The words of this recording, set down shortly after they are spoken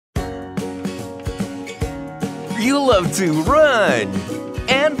You love to run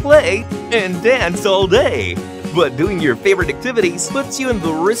and play and dance all day, but doing your favorite activities puts you in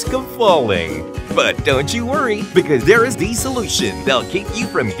the risk of falling. But don't you worry, because there is the solution that'll keep you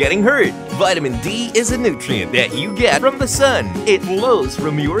from getting hurt. Vitamin D is a nutrient that you get from the sun. It flows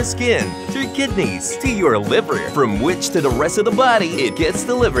from your skin to your kidneys to your liver, from which to the rest of the body it gets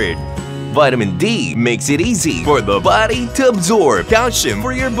delivered. Vitamin D makes it easy for the body to absorb calcium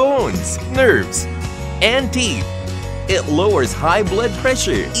for your bones, nerves, and teeth. It lowers high blood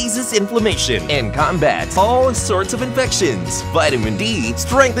pressure, eases inflammation, and combats all sorts of infections. Vitamin D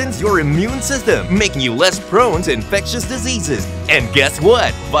strengthens your immune system, making you less prone to infectious diseases. And guess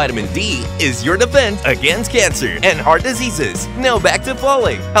what? Vitamin D is your defense against cancer and heart diseases. Now back to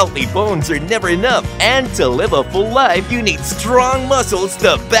falling. Healthy bones are never enough, and to live a full life, you need strong muscles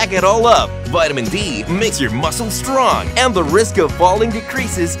to back it all up. Vitamin D makes your muscles strong, and the risk of falling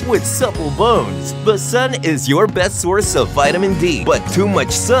decreases with supple bones. The sun is your best source of vitamin D, but too much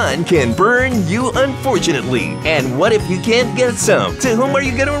sun can burn you, unfortunately. And what if you can't get some? To whom are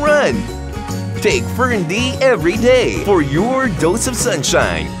you gonna run? Take FERN-D every day for your dose of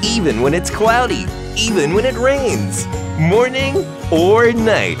sunshine, even when it's cloudy, even when it rains, morning or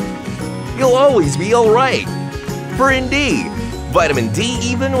night. You'll always be alright. FERN-D, vitamin D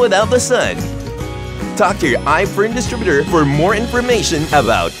even without the sun. Talk to your I-Fern distributor for more information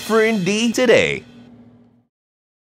about FERN-D today.